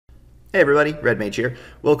Hey everybody, Red Mage here.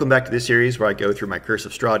 Welcome back to this series where I go through my Curse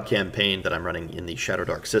of Strahd campaign that I'm running in the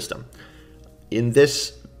Shadowdark system. In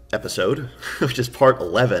this episode, which is part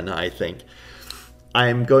 11, I think,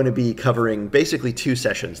 I'm going to be covering basically two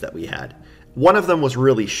sessions that we had. One of them was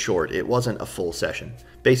really short. It wasn't a full session.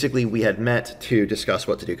 Basically, we had met to discuss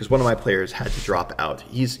what to do because one of my players had to drop out.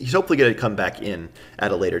 He's hopefully going to come back in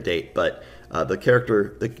at a later date, but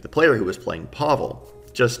the player who was playing Pavel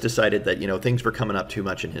just decided that, things were coming up too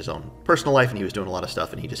much in his own personal life and he was doing a lot of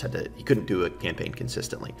stuff and he couldn't do a campaign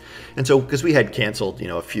consistently. And so, because we had canceled,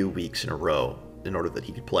 a few weeks in a row in order that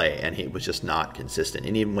he could play, and he was just not consistent.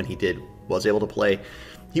 And even when he was able to play,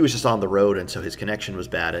 he was just on the road, and so his connection was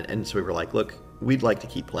bad. And so we were like, look, we'd like to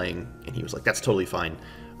keep playing. And he was like, that's totally fine.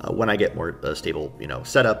 When I get more stable,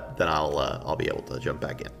 setup, then I'll be able to jump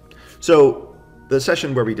back in. So the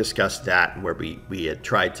session where we discussed that and where we had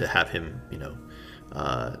tried to have him,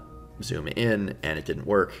 zoom in, and it didn't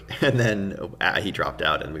work, and then he dropped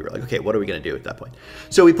out, and we were like, okay, what are we going to do at that point?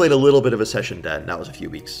 So we played a little bit of a session then. That was a few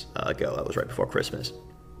weeks ago. That was right before Christmas.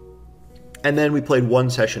 And then we played one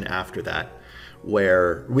session after that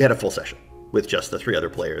where we had a full session with just the three other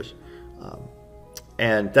players,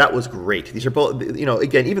 and that was great. These are both,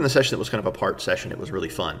 again, even the session that was kind of a part session, it was really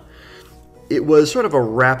fun. It was sort of a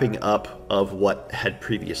wrapping up of what had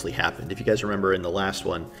previously happened. If you guys remember in the last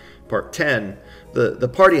one, part 10,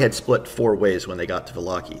 the party had split four ways when they got to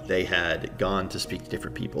Vallaki. They had gone to speak to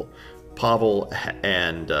different people. Pavel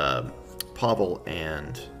and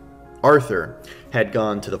Arthur had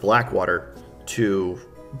gone to the Blackwater to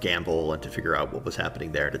gamble and to figure out what was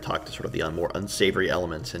happening there, to talk to sort of the more unsavory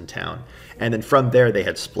elements in town. And then from there they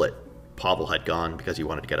had split. Pavel had gone because he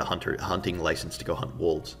wanted to get a hunting license to go hunt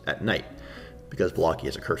wolves at night, because Vallaki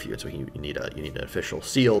has a curfew, and so you need an official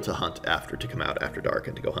seal to come out after dark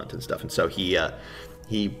and to go hunt and stuff. And so he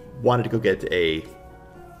wanted to go get a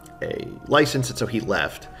license, and so he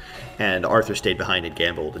left. And Arthur stayed behind and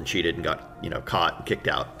gambled and cheated and got caught and kicked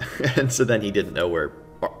out. And so then he didn't know where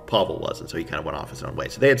Pavel was, and so he kind of went off his own way.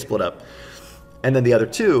 So they had split up. And then the other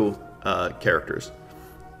two characters,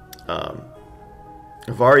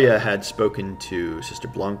 Varya had spoken to Sister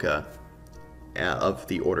Blanca of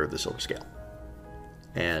the Order of the Silver Scale.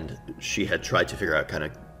 And she had tried to figure out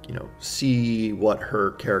see what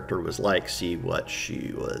her character was like, see what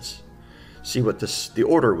the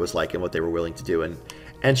order was like and what they were willing to do.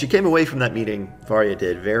 And she came away from that meeting, Varya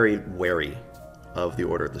did, very wary of the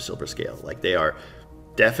Order of the Silver Scale. Like, they are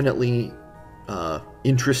definitely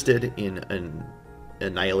interested in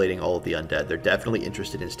annihilating all of the undead. They're definitely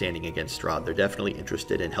interested in standing against Strahd. They're definitely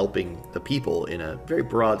interested in helping the people in a very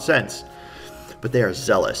broad sense. But they are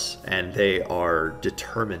zealous, and they are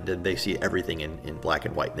determined, and they see everything in black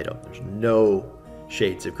and white. There's no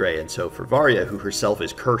shades of gray. And so for Varya, who herself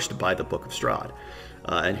is cursed by the Book of Strahd,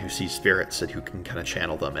 and who sees spirits and who can kind of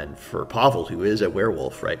channel them, and for Pavel, who is a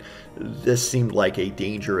werewolf, right, this seemed like a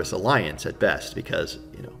dangerous alliance at best, because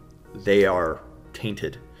they are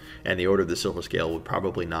tainted, and the Order of the Silver Scale would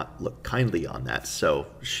probably not look kindly on that. So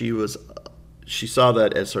she saw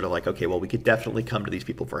that as sort of like, okay, well, we could definitely come to these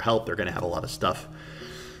people for help. They're going to have a lot of stuff,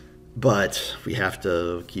 but we have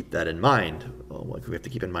to keep that in mind. Well, we have to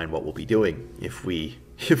keep in mind what we'll be doing if we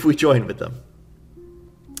join with them.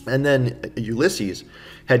 And then Ulysses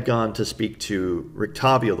had gone to speak to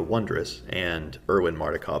Rictavio the Wondrous and Erwin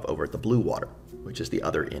Mardukov over at the Blue Water, which is the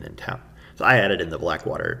other inn in town. So I added in the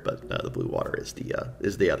Blackwater, but the Blue Water is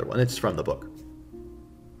the other one. It's from the book.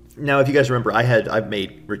 Now, if you guys remember, I've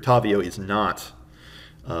made Rictavio is not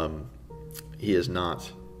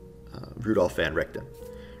Rudolf van Richten.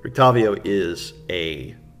 Rictavio is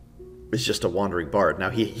just a wandering bard. Now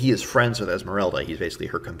he is friends with Esmeralda. He's basically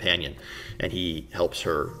her companion, and he helps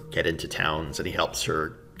her get into towns, and he helps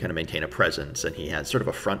her kind of maintain a presence, and he has sort of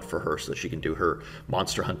a front for her so that she can do her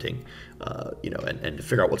monster hunting, and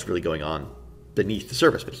figure out what's really going on beneath the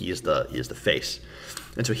surface. But he is the face.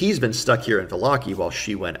 And so he's been stuck here in Vallaki while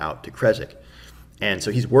she went out to Krezk. And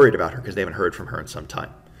so he's worried about her because they haven't heard from her in some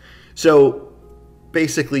time. So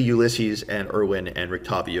basically Ulysses and Erwin and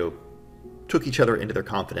Rictavio took each other into their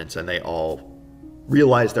confidence, and they all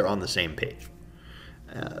realized they're on the same page.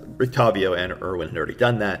 Rictavio and Erwin had already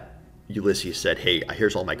done that. Ulysses said, hey,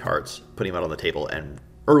 here's all my cards, putting them out on the table. And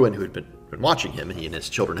Erwin, who had been watching him, and he and his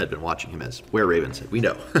children had been watching him as were-raven, said, we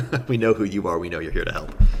know. We know who you are. We know you're here to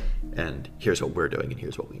help. And here's what we're doing, and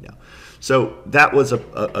here's what we know. So that was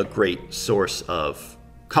a great source of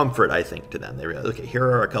comfort, I think, to them. They realized, okay, here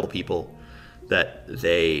are a couple people that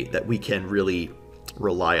we can really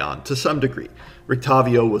rely on to some degree.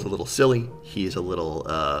 Rictavio was a little silly. He's a little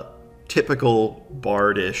typical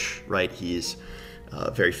bardish, right? He's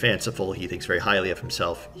very fanciful. He thinks very highly of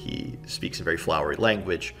himself. He speaks a very flowery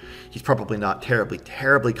language. He's probably not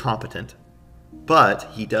terribly competent, but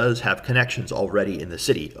he does have connections already in the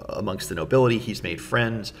city amongst the nobility. He's made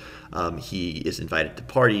friends. He is invited to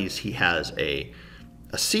parties. He has a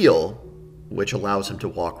seal which allows him to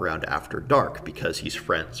walk around after dark because he's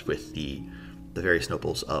friends with the various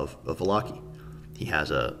nobles of Vallaki. He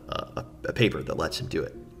has a paper that lets him do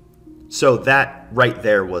it. So that right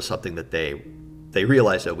there was something that they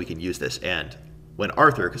realized that we can use this. And when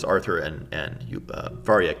Arthur, because Arthur and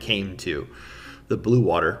Varya came to the Blue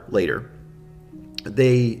Water later,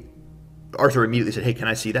 Arthur immediately said, "Hey, can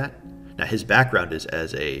I see that?" Now his background is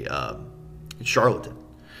as a charlatan,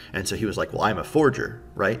 and so he was like, "Well, I'm a forger,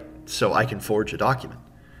 right? So I can forge a document.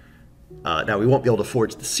 Now we won't be able to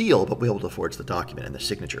forge the seal, but we'll be able to forge the document and the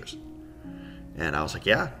signatures." And I was like,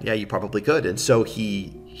 "Yeah, you probably could." And so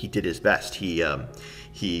he did his best.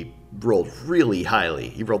 He rolled really highly.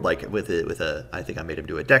 He rolled like with a I think I made him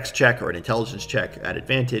do a dex check or an intelligence check at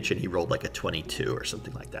advantage, and he rolled like a 22 or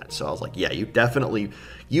something like that. So I was like, "Yeah,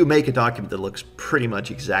 you make a document that looks pretty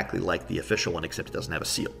much exactly like the official one, except it doesn't have a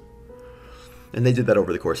seal." And they did that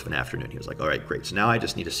over the course of an afternoon. He was like, "All right, great. So now I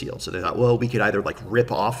just need a seal." So they thought, well, we could either like rip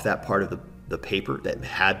off that part of the paper that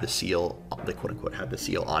had the seal, the quote unquote had the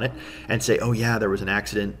seal on it, and say, "Oh yeah, there was an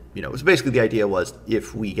accident." You know, so basically the idea was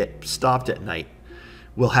if we get stopped at night,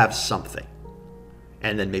 we'll have something.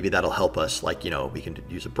 And then maybe that'll help us, like, we can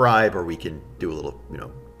use a bribe, or we can do a little,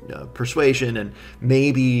 persuasion, and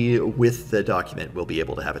maybe with the document we'll be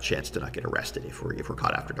able to have a chance to not get arrested if we're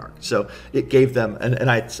caught after dark. So it gave them,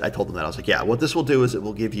 and I told them that. I was like, yeah, what this will do is it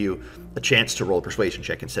will give you a chance to roll a persuasion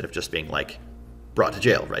check instead of just being like brought to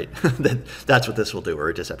jail, right? That's what this will do, or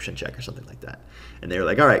a deception check or something like that. And they were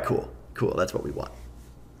like, all right, cool, that's what we want.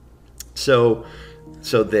 So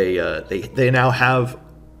they now have,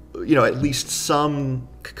 at least some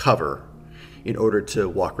cover in order to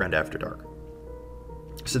walk around after dark.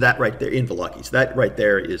 So that right there in Vallaki, so that right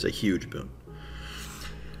there is a huge boon.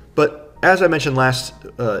 But as I mentioned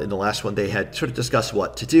in the last one, they had sort of discussed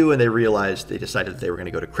what to do, and they decided that they were going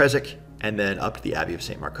to go to Krezk and then up to the Abbey of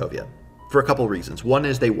St. Markovia for a couple of reasons. One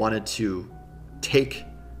is they wanted to take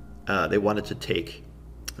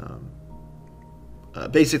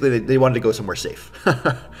basically they wanted to go somewhere safe.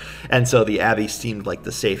 And so the Abbey seemed like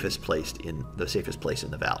the safest place in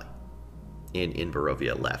the valley in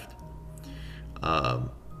Barovia left.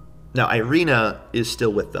 Now Irina is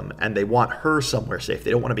still with them, and they want her somewhere safe.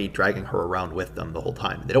 They don't want to be dragging her around with them the whole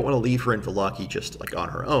time. They don't want to leave her in Vallaki just like on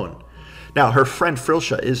her own. Now her friend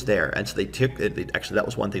Frilsha is there, and so actually that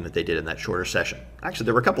was one thing that they did in that shorter session. Actually,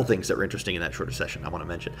 there were a couple things that were interesting in that shorter session I want to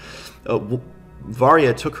mention.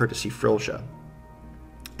 Varya took her to see Frilsha,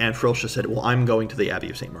 and Frilsha said, "Well, I'm going to the Abbey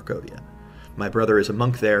of St. Markovia. My brother is a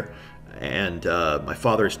monk there, and my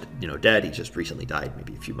father's dead. He just recently died,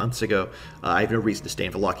 maybe a few months ago. I have no reason to stay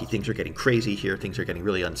in Vallaki. Things are getting crazy here. Things are getting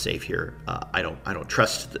really unsafe here. I don't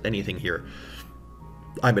trust anything here.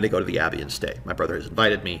 I'm going to go to the Abbey and stay. My brother has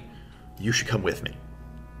invited me. You should come with me."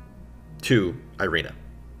 To Irina.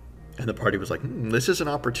 And the party was like, this is an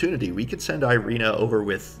opportunity. We could send Irina over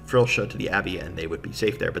with Frilsha to the Abbey and they would be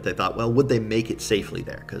safe there. But they thought, well, would they make it safely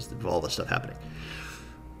there because of all this stuff happening?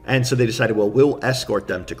 And so they decided, well, we'll escort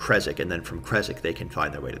them to Krezk, and then from Krezk they can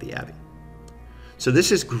find their way to the Abbey. So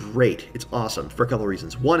this is great. It's awesome for a couple of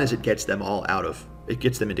reasons. One is it gets them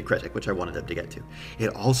into Krezk, which I wanted them to get to.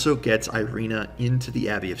 It also gets Irina into the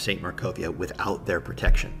Abbey of St. Markovia without their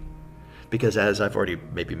protection. Because as I've already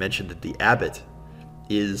maybe mentioned, that the abbot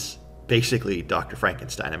is basically Dr.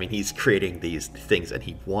 Frankenstein. I mean, he's creating these things, and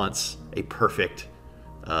he wants a perfect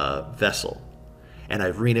vessel. And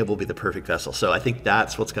Irina will be the perfect vessel. So I think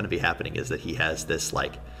that's what's going to be happening, is that he has this,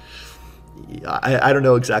 like, I don't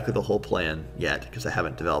know exactly the whole plan yet, because I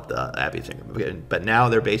haven't developed the Abbey thing. But now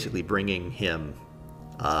they're basically bringing him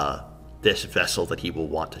this vessel that he will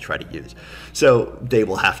want to try to use. So they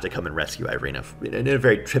will have to come and rescue Irina in a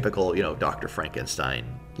very typical, Dr.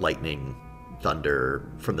 Frankenstein, lightning, thunder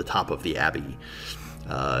from the top of the Abbey.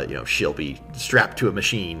 She'll be strapped to a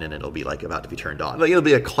machine and it'll be like about to be turned on. Like, it'll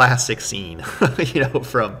be a classic scene,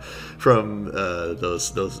 from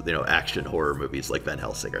those action horror movies like Van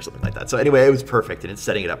Helsing or something like that. So anyway, it was perfect, and it's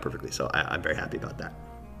setting it up perfectly. So I'm very happy about that.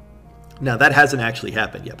 Now that hasn't actually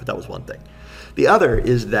happened yet, but that was one thing. The other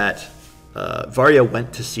is that Varya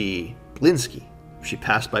went to see Blinsky. She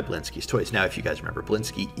passed by Blinsky's toys. Now, if you guys remember,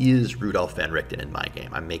 Blinsky is Rudolf van Richten in my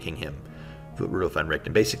game. I'm making him Rudolf van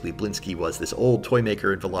Richten. Basically, Blinsky was this old toy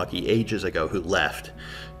maker in Vallaki ages ago who left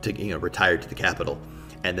to, retired to the capital.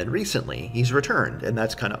 And then recently, he's returned, and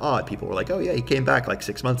that's kind of odd. People were like, oh yeah, he came back like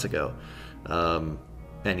 6 months ago.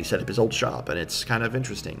 And he set up his old shop, and it's kind of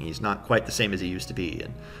interesting. He's not quite the same as he used to be,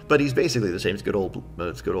 but he's basically the same as good old,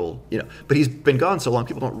 you know. But he's been gone so long,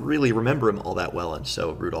 people don't really remember him all that well. And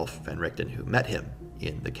so Rudolf van Richten, who met him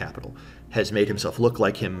in the capital, has made himself look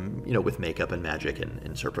like him, you know, with makeup and magic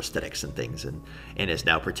and sort of prosthetics and things, and is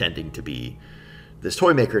now pretending to be this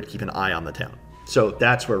toy maker to keep an eye on the town. So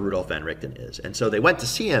that's where Rudolf van Richten is. And so they went to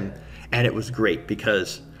see him, and it was great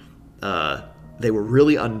because they were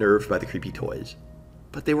really unnerved by the creepy toys.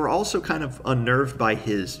 But they were also kind of unnerved by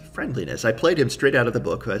his friendliness. I played him straight out of the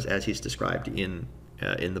book, as he's described in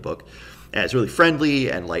the book, as really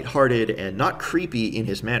friendly and lighthearted and not creepy in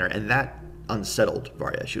his manner. And that unsettled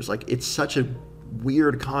Varya. She was like, it's such a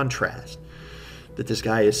weird contrast that this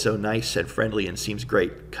guy is so nice and friendly and seems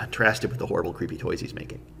great, contrasted with the horrible, creepy toys he's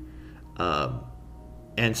making.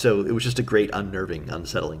 And so it was just a great, unnerving,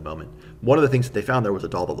 unsettling moment. One of the things that they found there was a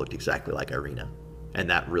doll that looked exactly like Irina, and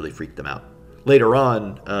that really freaked them out. Later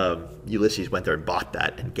on, Ulysses went there and bought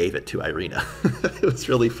that and gave it to Irina. It was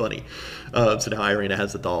really funny. So now Irina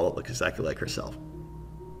has the doll that looks exactly like herself.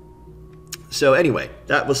 So anyway,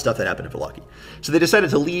 that was stuff that happened in Vallaki. So they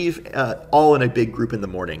decided to leave all in a big group in the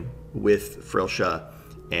morning with Frilsha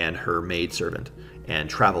and her maidservant and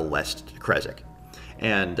travel west to Krezk.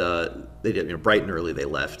 And they did, you know, bright and early they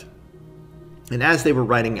left. And as they were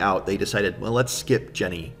riding out, they decided, well, let's skip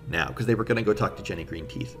Jenny now, because they were going to go talk to Jenny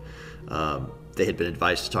Greenteeth. They had been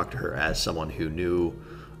advised to talk to her as someone who knew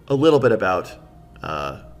a little bit about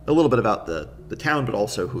the town, but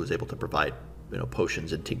also who was able to provide, you know,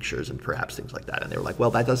 potions and tinctures and perhaps things like that. And they were like,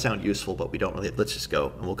 well, that does sound useful, but we don't really. Let's just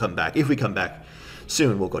go, and we'll come back. If we come back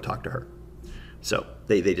soon, we'll go talk to her. So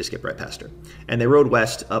they just skipped right past her, and they rode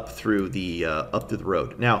west up through the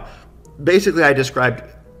road. Now, basically, I described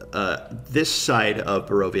this side of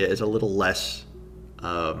Barovia as a little less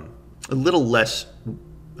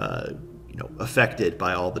affected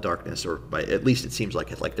by all the darkness, or by, at least it seems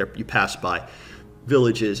like it. Like there, you pass by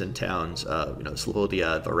villages and towns,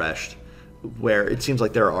 Slobodia, Varesht, where it seems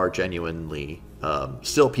like there are genuinely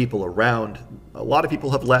still people around. A lot of people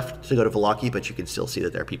have left to go to Vallaki, but you can still see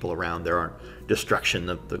that there are people around. There aren't destruction.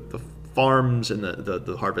 The farms and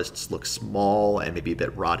the harvests look small and maybe a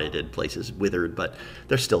bit rotted and places withered, but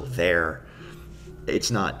they're still there. It's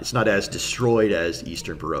not as destroyed as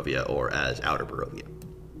Eastern Barovia or as Outer Barovia.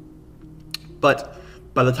 But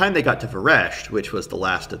by the time they got to Varesht, which was the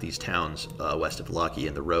last of these towns west of Vallaki,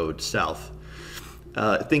 and the road south,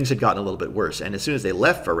 things had gotten a little bit worse. And as soon as they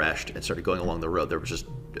left Varesht and started going along the road, there was just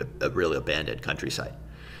a really abandoned countryside.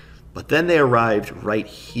 But then they arrived right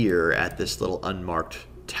here at this little unmarked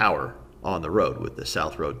tower on the road with the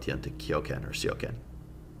south road to Kyoken or Sioken.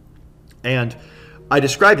 And I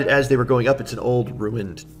described it as they were going up. It's an old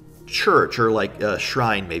ruined church, or like a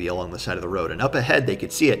shrine maybe, along the side of the road. And up ahead they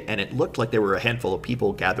could see it, and it looked like there were a handful of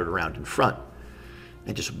people gathered around in front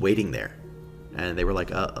and just waiting there. And they were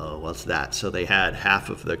like, uh-oh, what's that? So they had half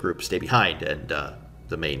of the group stay behind, and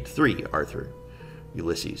the main three, Arthur,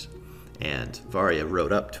 Ulysses, and Varya,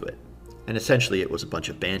 rode up to it. And essentially it was a bunch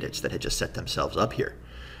of bandits that had just set themselves up here.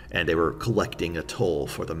 And they were collecting a toll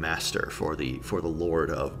for the master, for the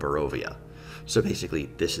lord of Barovia. So basically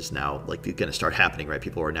this is now like going to start happening, right?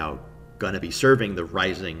 People are now going to be serving the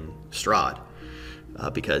rising Strahd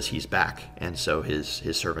because he's back. And so his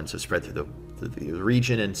servants have spread through the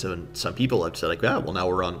region, and so some people have said like, yeah, well, now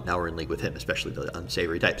we're in league with him, especially the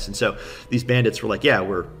unsavory types. And so these bandits were like, yeah,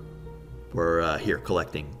 we're here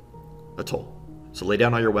collecting a toll. So lay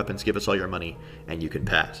down all your weapons, give us all your money, and you can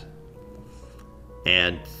pass.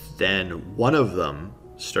 And then one of them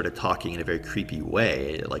started talking in a very creepy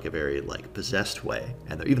way, like a very possessed way,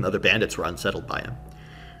 and even the other bandits were unsettled by him.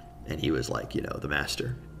 And he was like, the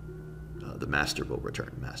master will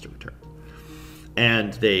return, the master return.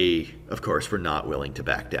 And they, of course, were not willing to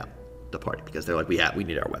back down, the party, because they're like, we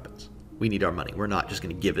need our weapons, we need our money, we're not just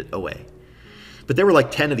going to give it away. But there were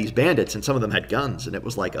like 10 of these bandits, and some of them had guns, and it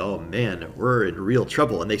was like, oh man, we're in real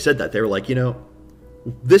trouble. And they said that they were like,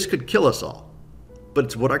 this could kill us all, but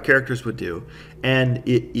it's what our characters would do, and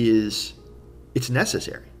it's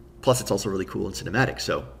necessary. Plus, it's also really cool and cinematic,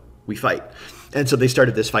 so we fight. And so they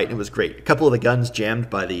started this fight, and it was great. A couple of the guns jammed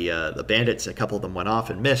by the bandits. A couple of them went off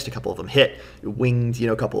and missed. A couple of them hit, winged.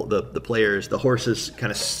 A couple of the players, the horses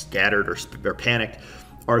kind of scattered or panicked.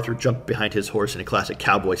 Arthur jumped behind his horse in a classic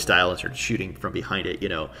cowboy style and started shooting from behind it.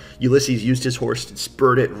 Ulysses used his horse and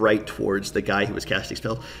spurred it right towards the guy who was casting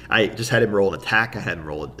spells. I just had him roll an attack. I had him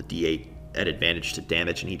roll a d8 at advantage to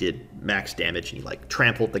damage, and he did max damage, and he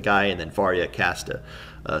trampled the guy, and then Varya cast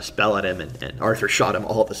a spell at him, and Arthur shot him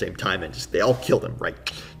all at the same time, and they all killed him right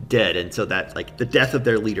dead. And so that the death of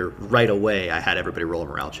their leader right away, I had everybody roll a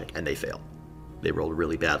morale check, and they failed. They rolled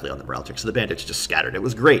really badly on the morale check, so the bandits just scattered. It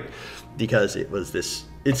was great because it was this.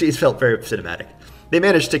 It felt very cinematic. They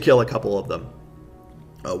managed to kill a couple of them.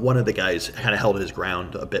 One of the guys kind of held his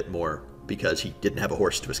ground a bit more because he didn't have a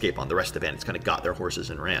horse to escape on. The rest of the bandits kind of got their horses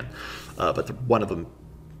and ran, but one of them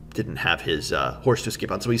didn't have his horse to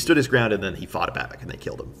escape on, so he stood his ground and then he fought back, and they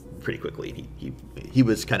killed him pretty quickly. He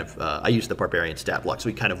was kind of I used the barbarian stat block, so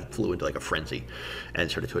he kind of flew into like a frenzy and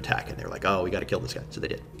started to attack, and they were like, oh, we got to kill this guy, so they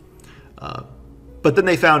did. But then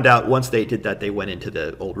they found out, once they did that, they went into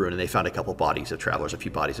the old ruin and they found a couple bodies of travelers, a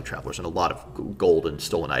few bodies of travelers, and a lot of gold and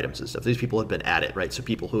stolen items and stuff. These people had been at it, right? So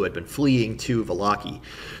people who had been fleeing to Vallaki,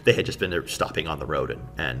 they had just been there stopping on the road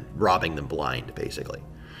and robbing them blind, basically.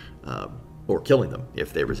 Or killing them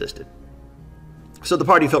if they resisted. So the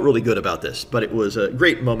party felt really good about this, but it was a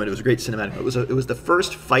great moment. It was a great cinematic. It was the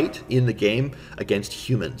first fight in the game against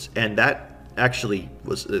humans, and that actually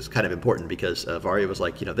is kind of important because Varya was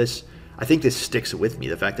like, this. I think this sticks with me.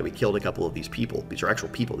 The fact that we killed a couple of these people. These are actual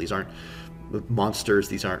people. These aren't monsters.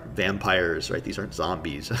 These aren't vampires, right? These aren't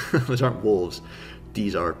zombies. These aren't wolves.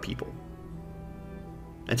 These are people.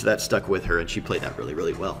 And so that stuck with her, and she played that really,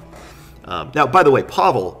 really well. Now, by the way,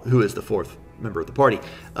 Pavel, who is the fourth member of the party,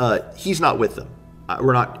 he's not with them.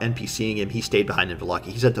 We're not NPCing him. He stayed behind in Vallaki.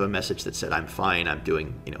 He sent them a message that said, I'm fine. I'm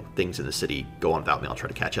doing, things in the city. Go on without me. I'll try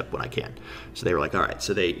to catch up when I can. So they were like, all right.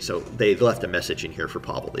 So they left a message in here for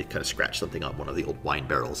Pavel. They kind of scratched something on one of the old wine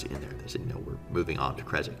barrels in there. They said, we're moving on to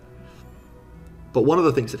Krezk. But one of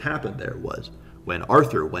the things that happened there was when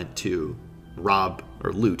Arthur went to rob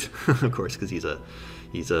or loot, of course, because he's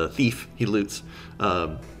a thief. He loots.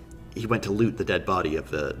 He went to loot the dead body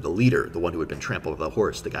of the leader, the one who had been trampled by the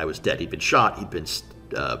horse. The guy was dead. He'd been shot. He'd been,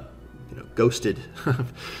 ghosted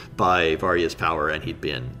by Varya's power, and he'd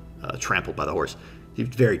been trampled by the horse. He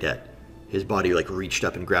was very dead. His body reached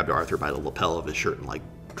up and grabbed Arthur by the lapel of his shirt and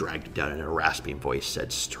dragged him down, and in a rasping voice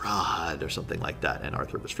said Strahd or something like that. And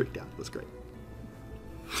Arthur was freaked out. It was great.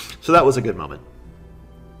 So that was a good moment.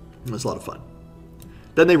 It was a lot of fun.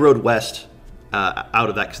 Then they rode west out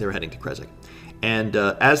of that because they were heading to Krezk. And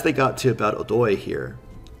as they got to about Odoy here,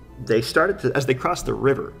 they started to, as they crossed the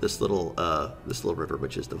river, this little river,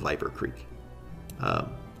 which is the Viper Creek.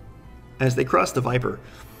 As they crossed the Viper,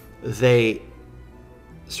 they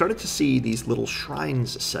started to see these little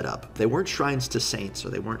shrines set up. They weren't shrines to saints, or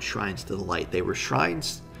they weren't shrines to the light. They were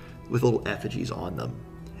shrines with little effigies on them.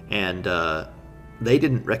 And they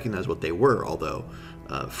didn't recognize what they were, although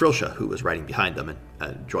Frilsha, who was riding behind them and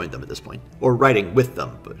joined them at this point, or riding with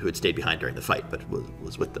them, but who had stayed behind during the fight, but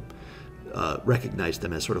was with them, recognized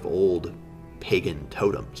them as sort of old pagan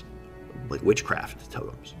totems, like witchcraft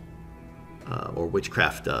totems, or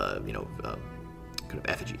witchcraft, kind of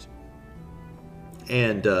effigies.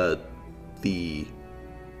 And the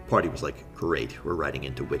party was like, great, we're riding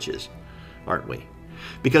into witches, aren't we?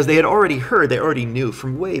 Because they had already heard, they already knew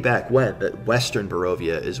from way back when that Western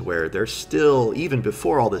Barovia is where there's still, even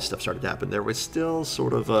before all this stuff started to happen, there was still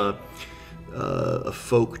sort of a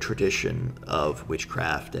folk tradition of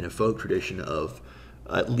witchcraft and a folk tradition of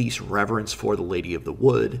at least reverence for the Lady of the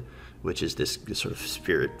Wood, which is this sort of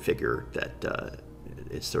spirit figure that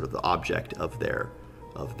is sort of the object of their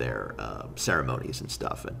ceremonies and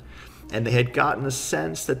stuff. And they had gotten a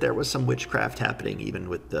sense that there was some witchcraft happening, even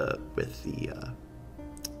with the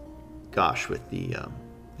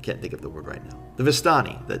I can't think of the word right now. The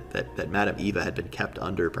Vistani, that Madame Eva had been kept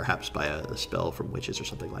under, perhaps by a spell from witches or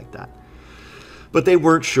something like that. But they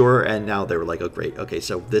weren't sure, and now they were like, oh, great, okay,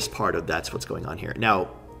 so this part of that's what's going on here. Now,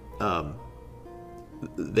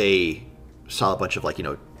 they saw a bunch of,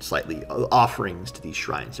 slightly offerings to these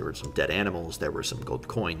shrines. There were some dead animals, there were some gold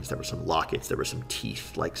coins, there were some lockets, there were some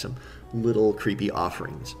teeth, like some little creepy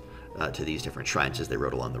offerings to these different shrines as they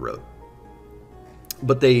rode along the road.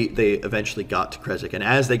 But they eventually got to Krezk, and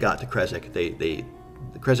as they got to Krezk, the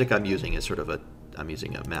Krezk I'm using is I'm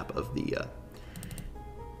using a map of the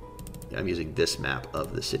I'm using this map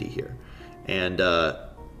of the city here, and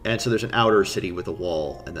so there's an outer city with a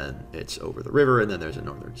wall, and then it's over the river, and then there's a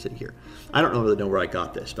northern city here. I don't really know where I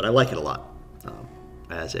got this, but I like it a lot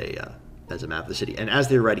as a map of the city. And as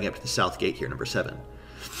they were riding up to the south gate here, number 7,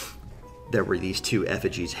 there were these two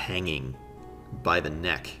effigies hanging by the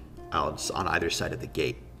neck out on either side of the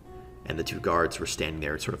gate, and the two guards were standing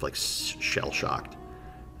there sort of shell-shocked,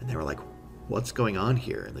 and they were like, what's going on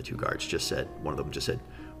here? And the two guards one of them just said,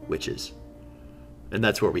 witches. And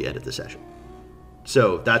that's where we ended the session.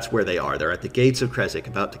 So that's where they are. They're at the gates of Krezk,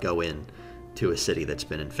 about to go in to a city that's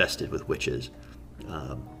been infested with witches,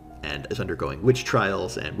 and is undergoing witch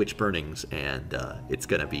trials and witch burnings, and it's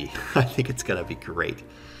gonna be I think it's gonna be great.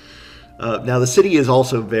 Now, the city is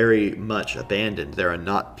also very much abandoned. There are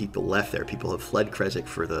not people left there. People have fled Krezk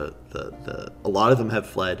for a lot of them have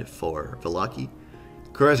fled for Vallaki.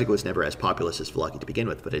 Krezk was never as populous as Vallaki to begin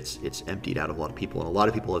with, but it's emptied out of a lot of people, and a lot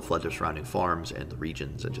of people have fled their surrounding farms and the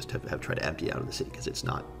regions and just have tried to empty it out of the city because it's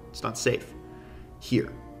not safe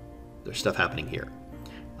here. There's stuff happening here.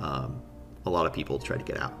 A lot of people try to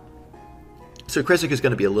get out. So Krezk is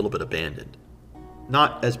going to be a little bit abandoned.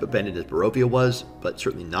 Not as abandoned as Barovia was, but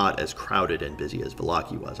certainly not as crowded and busy as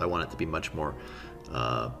Vallaki was. I want it to be much more,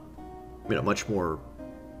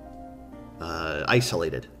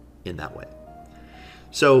 isolated in that way.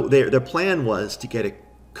 So their plan was to get a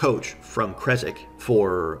coach from Krezk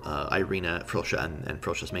for Irina, Frosha, and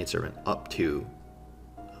Frosha's maidservant up to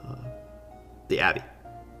the Abbey.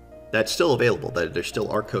 That's still available. There still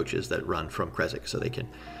are coaches that run from Krezk, so they can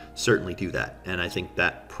certainly do that. And I think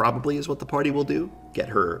that probably is what the party will do: get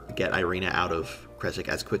Irina out of Krezk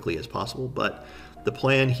as quickly as possible. But the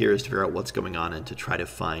plan here is to figure out what's going on and to try to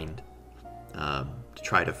find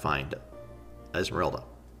Esmeralda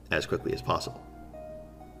as quickly as possible.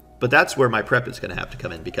 But that's where my prep is going to have to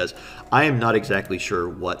come in, because I am not exactly sure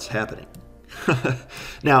what's happening.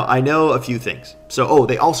 Now, I know a few things. So,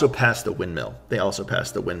 they also passed the windmill. They also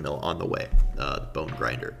passed the windmill on the way, the bone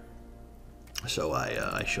grinder. So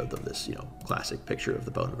I showed them this, classic picture of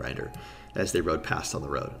the bone grinder as they rode past on the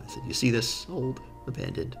road. I said, "You see this old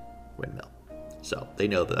abandoned windmill?" So they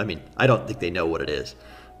know that. I mean, I don't think they know what it is,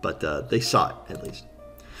 but they saw it at least.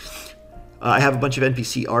 I have a bunch of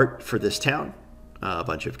NPC art for this town, a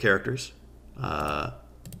bunch of characters,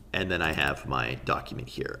 and then I have my document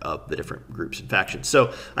here of the different groups and factions.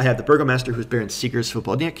 So I have the Burgomaster, who's Baron Sigurd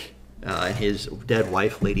Svobodnik, and his dead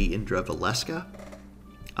wife, Lady Indra Valeska.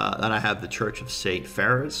 Then I have the Church of St.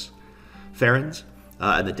 Farens,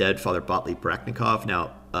 and the dead Father Botley Braknikov.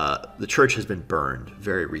 Now, the church has been burned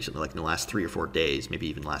very recently, like in the last 3 or 4 days, maybe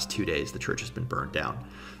even the last 2 days, the church has been burned down.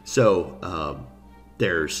 So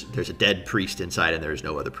there's a dead priest inside, and there's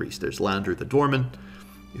no other priest. There's Landru the Dorman,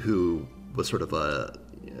 who was sort of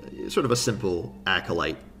a simple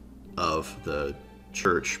acolyte of the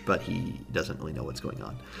church, but he doesn't really know what's going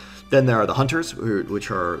on. Then there are the Hunters, which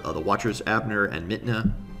are the Watchers, Abner and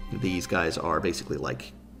Mitna. These guys are basically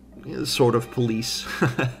like sort of police.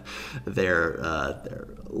 They're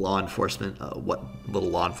law enforcement, what little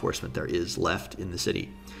law enforcement there is left in the city.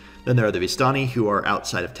 Then there are the Vistani, who are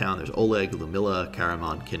outside of town. There's Oleg, Lumila,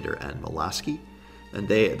 Karaman, Kinder, and Molaski. And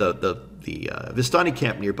the Vistani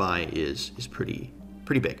camp nearby is pretty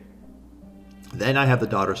big. Then I have the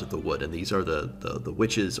Daughters of the Wood, and these are the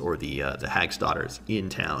witches or the hag's daughters in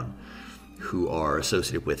town who are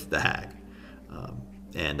associated with the hag.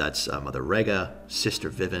 And that's Mother Rega, Sister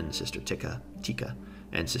Vivin, Sister Tika,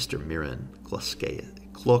 and Sister Miran Klokesia.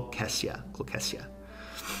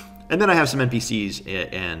 And then I have some NPCs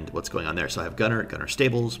and what's going on there. So I have Gunnar at Gunnar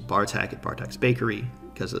Stables, Bartak at Bartak's Bakery,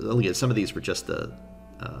 because some of these were just the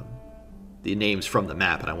names from the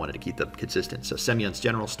map, and I wanted to keep them consistent. So Semyon's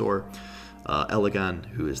General Store, Elegan,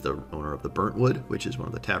 who is the owner of the Burntwood, which is one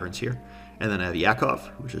of the taverns here. And then I have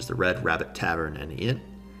Yakov, which is the Red Rabbit Tavern and Inn.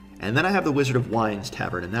 And then I have the Wizard of Wines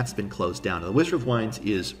Tavern, and that's been closed down. And the Wizard of Wines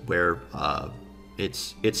is where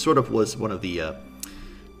it sort of was one of the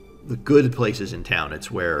good places in town.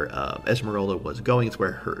 It's where Esmeralda was going. It's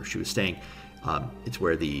where she was staying. It's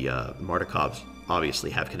where the Martikovs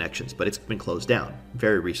obviously have connections, but it's been closed down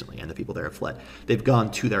very recently, and the people there have fled. They've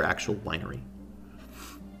gone to their actual winery.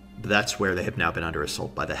 That's where they have now been under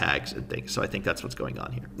assault by the hags and things. So I think that's what's going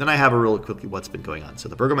on here. Then I have a real quickly what's been going on. So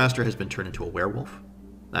the Burgomaster has been turned into a werewolf.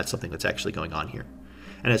 That's something that's actually going on here,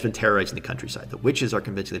 and has been terrorizing the countryside. The witches are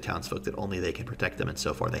convincing the townsfolk that only they can protect them, and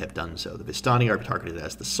so far they have done so. The Vistani are targeted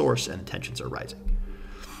as the source, and tensions are rising.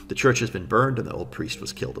 The church has been burned, and the old priest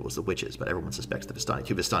was killed. It was the witches, but everyone suspects the Vistani.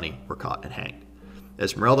 2 Vistani were caught and hanged.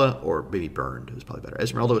 Esmeralda, or maybe burned, it was probably better.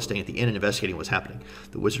 Esmeralda was staying at the inn and investigating what was happening.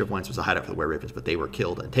 The Wizard of Wines was a hideout for the Were-Ravens, but they were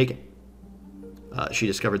killed and taken. She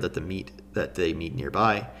discovered that they meet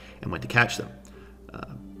nearby and went to catch them.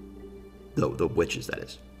 The witches, that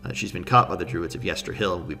is. She's been caught by the druids of Yester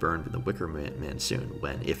Hill and will be burned with the Wicker Man soon,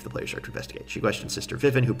 if the players start to investigate. She questioned Sister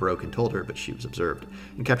Vivin, who broke and told her, but she was observed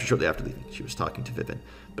and captured shortly after leaving. She was talking to Vivin,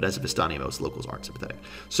 but as a Vistani, most locals aren't sympathetic.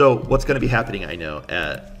 So what's going to be happening, I know,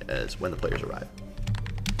 as when the players arrive.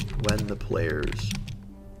 When the players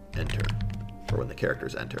enter, or when the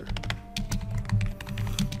characters enter,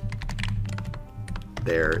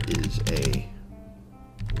 there is a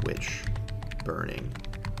witch burning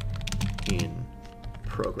in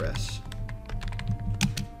progress.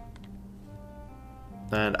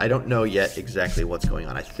 And I don't know yet exactly what's going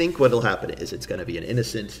on. I think what'll happen is it's going to be an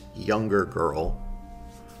innocent, younger girl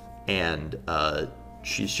and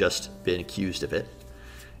she's just been accused of it.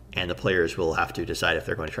 And the players will have to decide if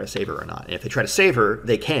they're going to try to save her or not. And if they try to save her,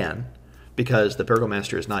 they can, because the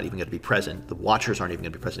Burgomaster is not even going to be present. The Watchers aren't even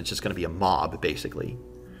going to be present. It's just going to be a mob, basically.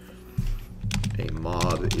 A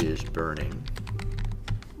mob is burning,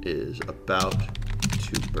 is about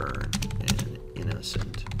to burn an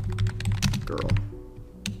innocent girl.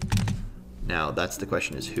 Now, that's the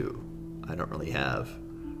question, is who? I don't really have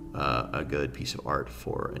a good piece of art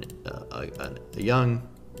for a young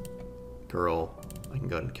girl. I can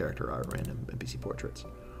go into character art, random NPC portraits.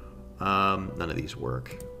 None of these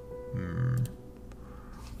work.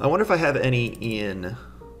 I wonder if I have any in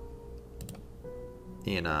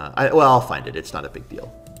well, I'll find it. It's not a big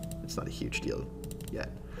deal. It's not a huge deal yet.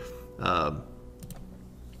 The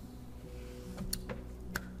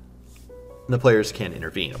players can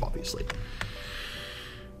intervene, obviously.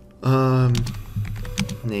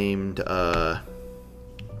 Named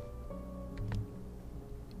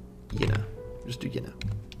Yina. Just do Yina.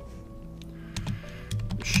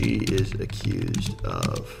 She is accused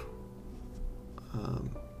of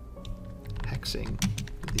hexing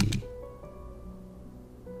the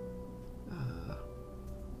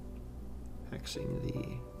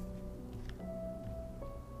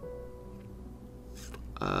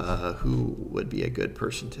who would be a good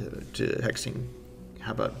person to hexing?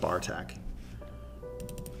 How about Bartak?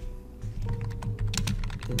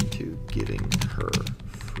 Into giving her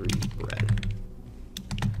free bread.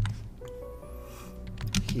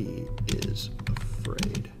 He is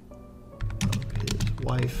afraid of his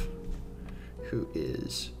wife, who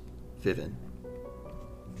is Vivin.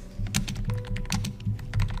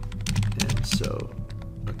 And so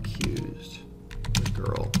accused the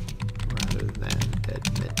girl rather than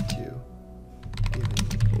admit to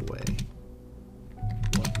giving away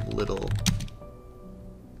what little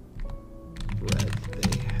bread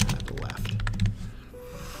they had left.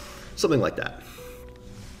 Something like that.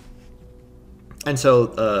 And so,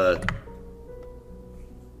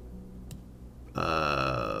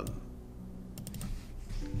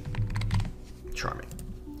 charming.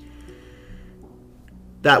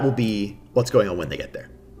 That will be what's going on when they get there.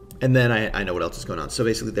 And then I know what else is going on. So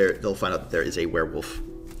basically, they'll find out that there is a werewolf.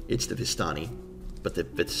 It's the Vistani. But the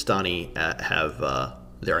Vistani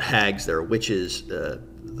there are hags, there are witches. The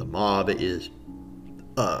mob is,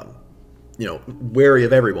 wary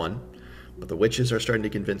of everyone. But the witches are starting to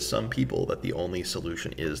convince some people that the only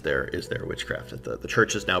solution is their witchcraft. That the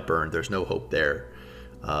church is now burned. There's no hope there,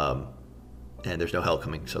 and there's no hell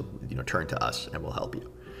coming. So turn to us, and we'll help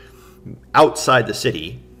you. Outside the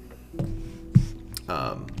city,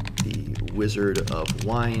 the Wizard of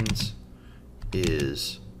Wines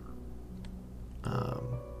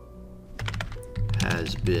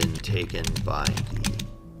has been taken by the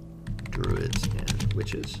druids and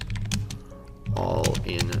witches, all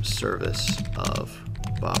in service of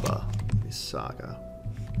Baba Misaga.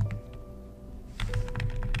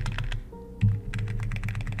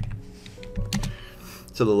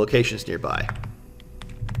 So the locations nearby.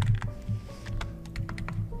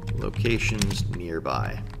 Locations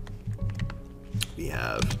nearby. We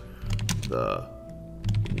have the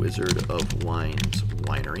Wizard of Wines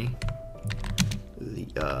Winery,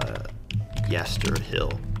 the Yester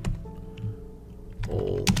Hill,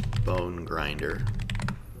 Old Bone Grinder,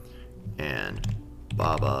 and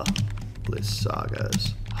Baba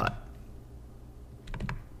Blissaga's hut.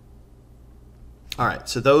 All right,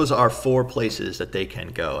 so those are 4 places that they can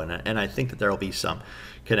go, and I think that there will be some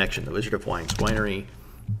connection. The Wizard of Wines Winery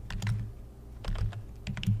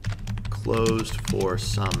closed for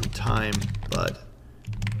some time, but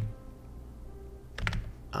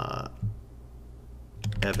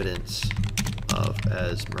evidence of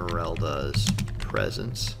Esmeralda's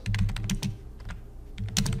presence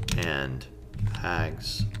and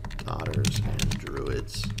hags, daughters, and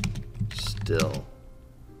druids still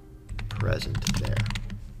present there.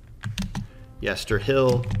 Yester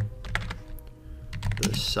Hill,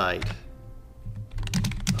 the site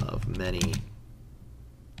of many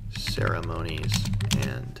ceremonies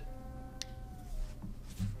and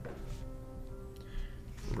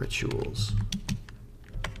rituals.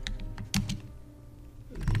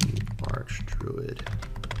 The Archdruid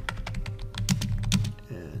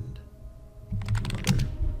and Mother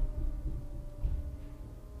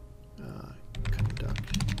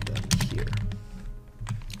conduct them here.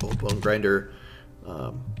 Old Bone Grinder,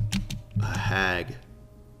 a hag,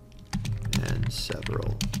 and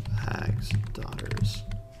several hags' daughters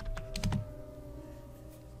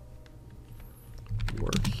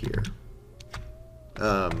work here.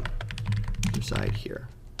 Reside here.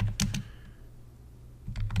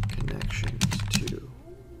 Connections to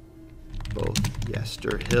both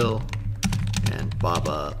Yester Hill and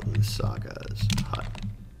Baba Lusaga's hut.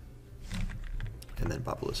 And then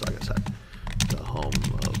Baba Lusaga's hut, the home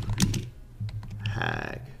of the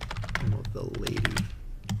hag, home of the lady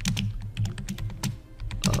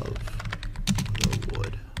of the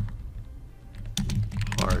wood.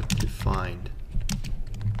 Hard to find,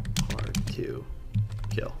 hard to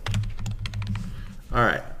kill. All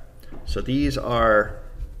right, so these are,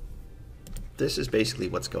 this is basically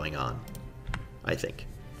what's going on, I think.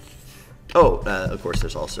 Oh, of course,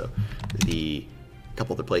 there's also the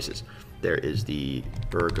couple other places. There is the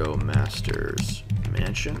Burgomaster's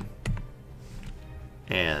mansion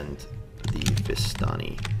and the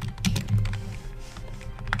Vistani camp.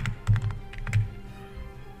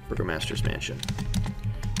 Burgomaster's mansion.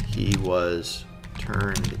 He was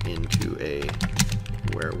turned into a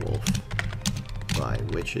werewolf by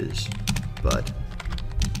witches, but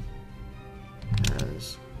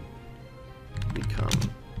has become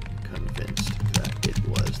convinced that it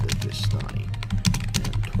was the Vistani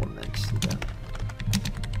and torments them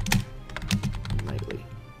nightly.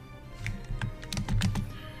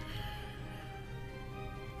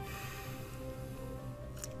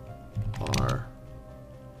 Are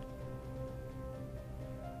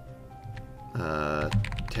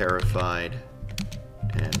terrified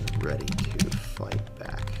and ready to fight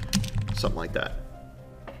back. Something like that.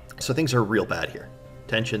 So things are real bad here.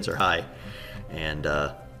 Tensions are high, and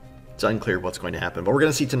it's unclear what's going to happen. But we're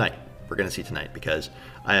going to see tonight. We're going to see tonight, because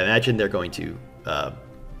I imagine they're going to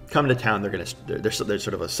come into town. They're going to there's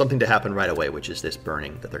sort of something to happen right away, which is this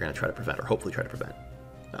burning that they're going to try to prevent, or hopefully try to prevent.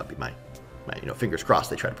 That would be my fingers crossed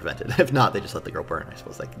they try to prevent it. If not, they just let the girl burn. I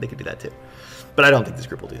suppose they could do that too. But I don't think this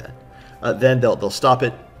group will do that. Then they'll stop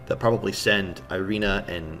it. They'll probably send Irina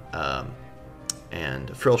and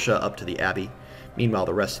Frilsha up to the Abbey. Meanwhile,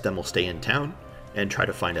 the rest of them will stay in town and try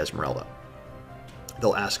to find Esmeralda.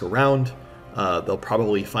 They'll ask around. They'll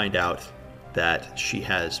probably find out that she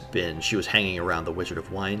was hanging around the Wizard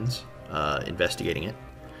of Wines, investigating it.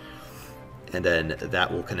 And then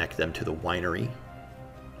that will connect them to the winery.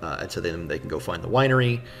 And so then they can go find the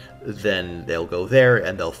winery. Then they'll go there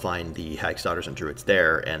and they'll find the Hag's Daughters and Druids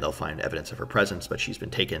there, and they'll find evidence of her presence, but she's been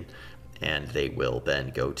taken. And they will then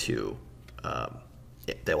go to,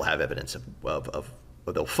 they will have evidence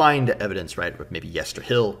they'll find evidence, right, of maybe Yester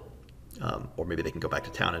Hill, or maybe they can go back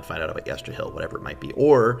to town and find out about Yester Hill, whatever it might be.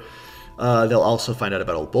 Or they'll also find out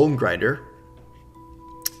about Old Bone Grinder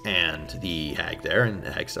and the hag there, and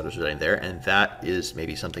the Hag's Daughters are there, and that is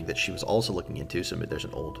maybe something that she was also looking into. So there's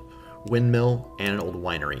an old windmill and an old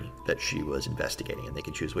winery that she was investigating, and they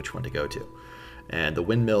can choose which one to go to. And the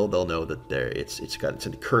windmill, they'll know that it's a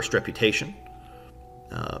cursed reputation.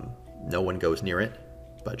 No one goes near it,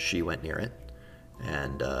 but she went near it,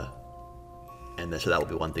 and so that will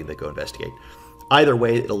be one thing they go investigate. Either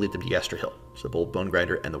way, it'll lead them to Yester Hill. So the Old Bone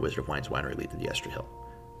Grinder and the Wizard of Wines winery lead them to Yester Hill.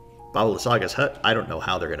 Baba Lusaga's hut, I don't know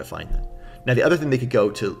how they're going to find that. Now, the other thing they could go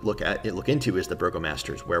to look into is the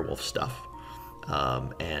Burgomaster's werewolf stuff,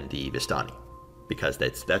 and the Vistani, because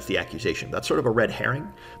that's the accusation. That's sort of a red herring,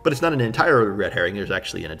 but it's not an entire red herring. There's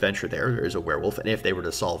actually an adventure there. There is a werewolf, and if they were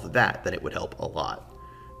to solve that, then it would help a lot,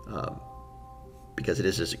 because it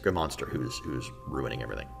is a monster who's ruining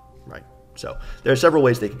everything, right? So there are several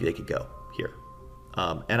ways they could go here,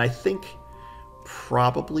 and I think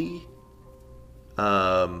probably.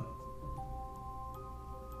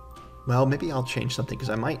 Well, maybe I'll change something, because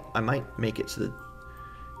I might make it so that,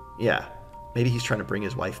 yeah, maybe he's trying to bring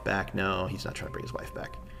his wife back. No, he's not trying to bring his wife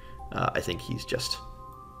back. I think he's just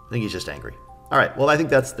angry. All right, well, I think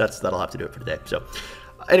that'll have to do it for today. So,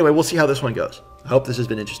 anyway, we'll see how this one goes. I hope this has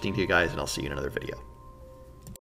been interesting to you guys, and I'll see you in another video.